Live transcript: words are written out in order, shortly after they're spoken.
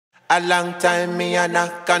A long time me a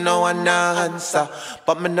knock and no one answer.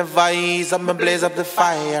 But me never ease up, me blaze up the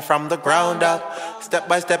fire from the ground up. Step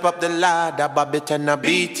by step up the ladder, Bobby Tenna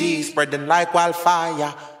BT, spreading like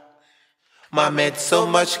wildfire. My made so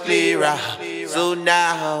much clearer. So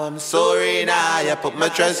now I'm sorry now. I put my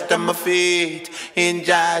trust on my feet in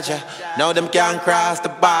Georgia. Now them can't cross the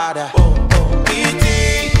border.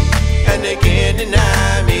 BT, and they can't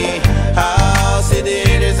deny me. How see the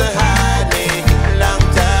haters are hide me. Long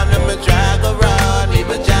time them a drag around me,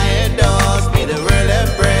 but giant doors me the world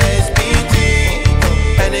embrace. BT,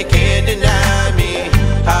 and they can't deny me.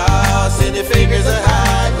 How see the figures are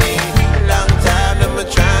hide me. Long time them a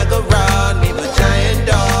drag around me, but giant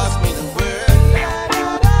doors me the world.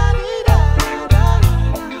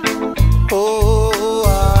 Oh,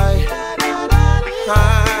 I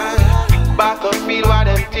back up feel what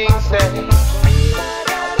them things say.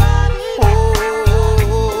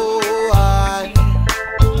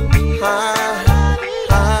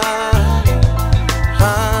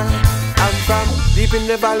 In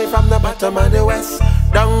the valley from the bottom of the west,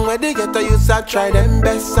 down where they get to use I try them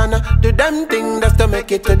best. And I do them thing just to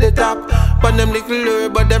make it to the top. But them little low,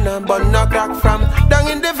 but them not but no crack from. Down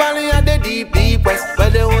in the valley of the deep, deep west, where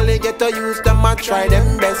they only get to use them I try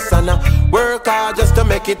them best. And I work hard just to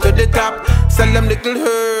make it to the top. Sell them little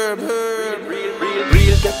herb,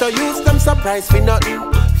 real get to use them surprise for nothing.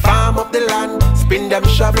 Farm up the land, spin them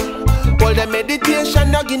shovel. All them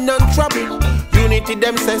meditation, not get none trouble. Unity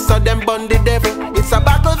them says so them burn the devil. It's a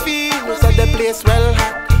battlefield, so the place well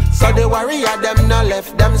hot. So the warrior them no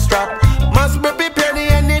left them strap. Must be prepared,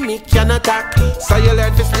 the enemy can attack. So you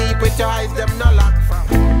learn to sleep with your eyes them no lock from.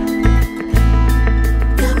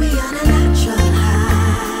 Got me on a natural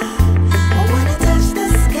high. I wanna touch the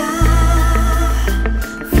sky,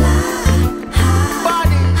 fly high,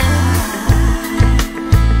 Body. high.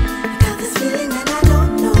 I got this feeling and I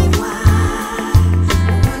don't know why.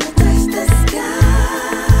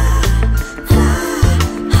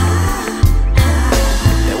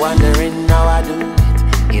 Wondering how I do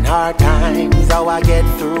it. In hard times, how I get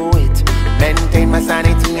through it. Maintain my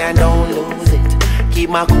sanity and don't lose it. Keep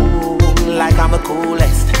my cool like I'm the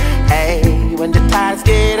coolest. Hey, when the tides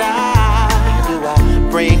get high, do I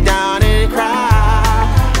break down and cry?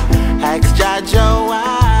 Ask Jaja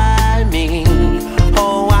why me?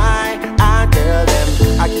 Oh, why? I tell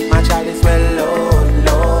them I keep my chalice well low,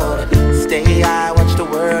 Lord. Stay high, watch the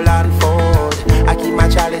world unfold. I keep my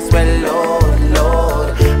chalice well low,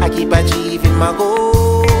 Lord. I keep achieving my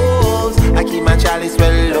goals. I keep my chalice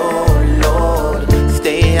well low, Lord.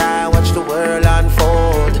 Stay high, watch the world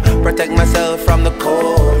unfold. Protect myself from the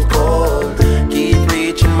cold, cold. Keep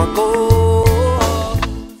reaching my goals.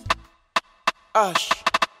 Hush.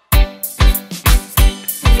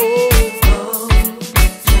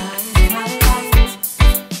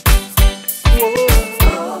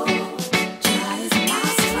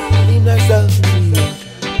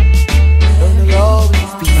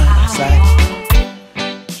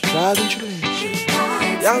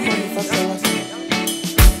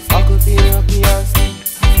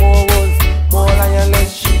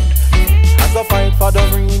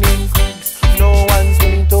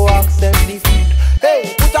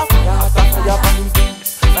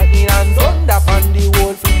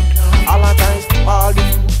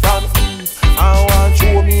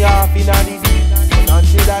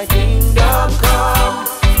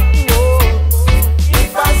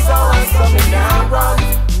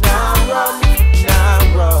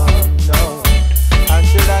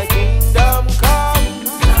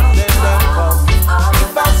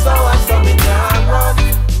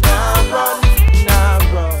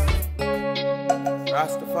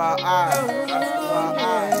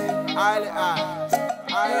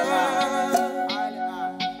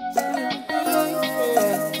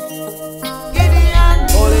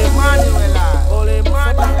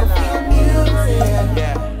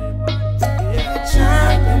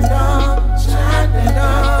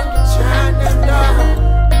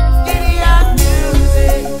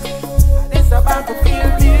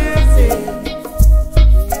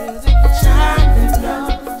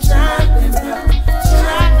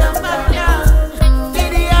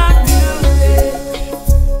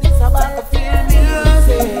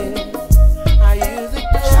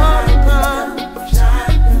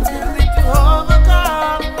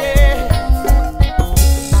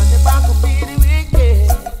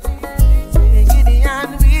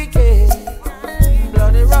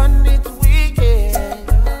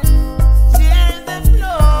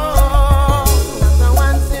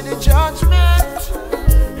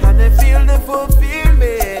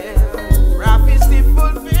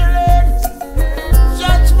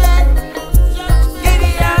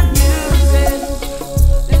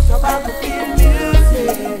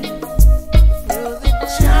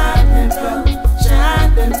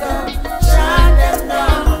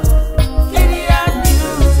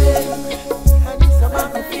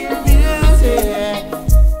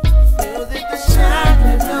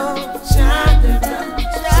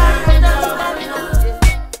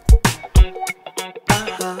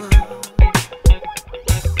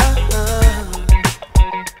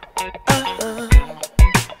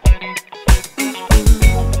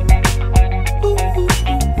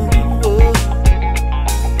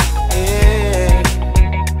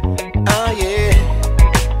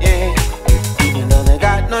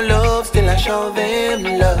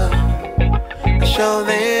 show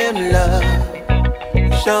them love,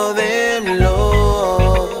 show them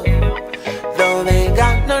love. Though they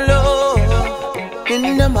got no love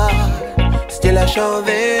in them heart, still I show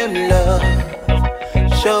them love,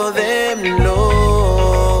 show them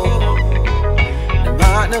love. Them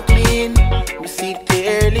heart no clean, we see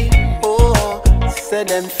clearly. Oh, say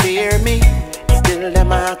them fear me, still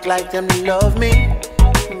them act like them love me.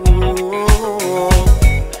 Ooh.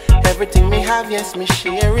 Everything me have, yes, me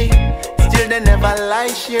share it. Still they never lie,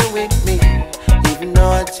 share with me. Even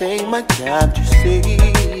though I take my time to say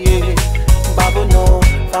it. Baba know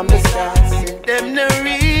from the start, say them no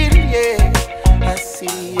real, yeah. I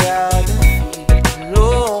see how they feel,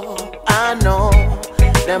 oh, I know.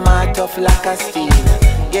 Them are tough like a steel,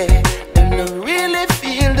 yeah. Them no really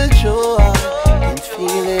feel the joy, can't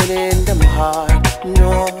feel it in them heart,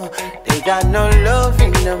 no. They got no love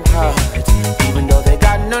in them heart. Even though they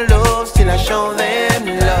got no love, still I show them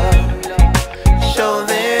love, show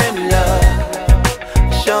them love,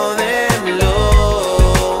 show them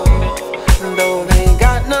love. Though they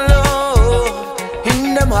got no love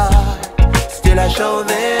in them heart, still I show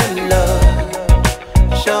them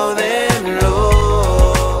love, show them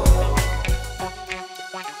love.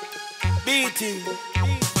 BT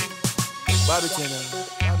Bobby Tenna.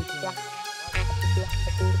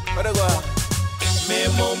 What a go? Me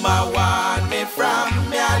mama want me from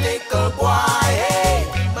me a little boy, hey.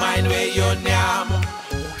 Mind where you yam,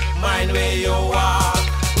 mind where you walk.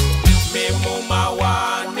 Me mama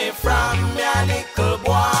want me from me a little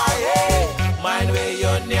boy, hey. Mind where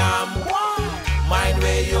you yam, mind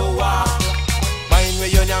where you walk. Mind where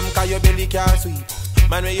you yam 'cause your belly can't sweep.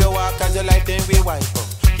 Mind where you walk 'cause your life then we wipe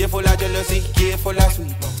out. Careful of jealousy, careful of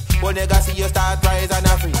sweep out. When nigga see you start rise and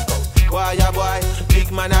a freak out. Boy, ya boy,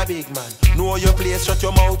 big man a big man. Know your place, shut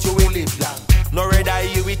your mouth, you will live long. No red eye,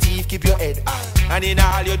 you with teeth, keep your head high. And in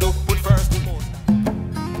all you do, put first the most.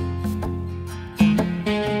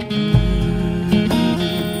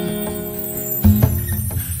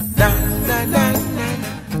 Na na na na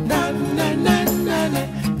na na na na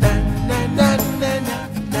na na na na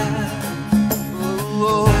na.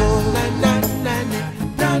 Oh, na na na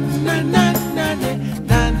na na na na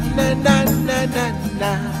na na na na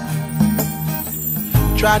na.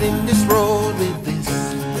 Trotting this road with this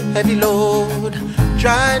heavy load,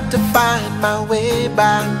 trying to find my way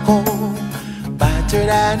back home. Battered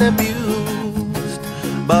and abused,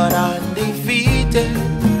 but undefeated,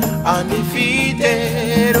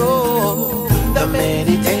 undefeated. Oh, the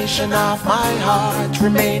meditation of my heart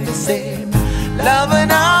remained the same. Love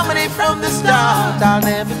and harmony from the start, I'll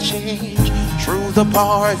never change. Through the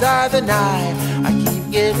bars of the night, I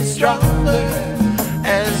keep getting stronger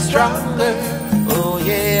and stronger. Oh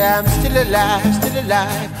yeah, I'm still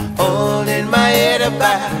alive, holding my head up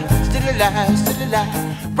high. Still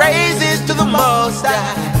alive, praises to the Most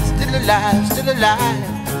High. Still alive,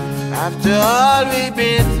 after all we've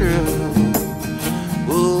been through.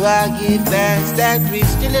 Oh, I give thanks that we're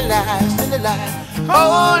still alive,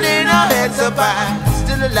 holding our heads up high.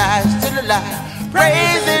 Still alive,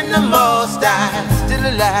 praising the Most High. Still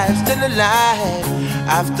alive,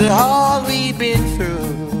 after all we've been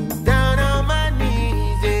through.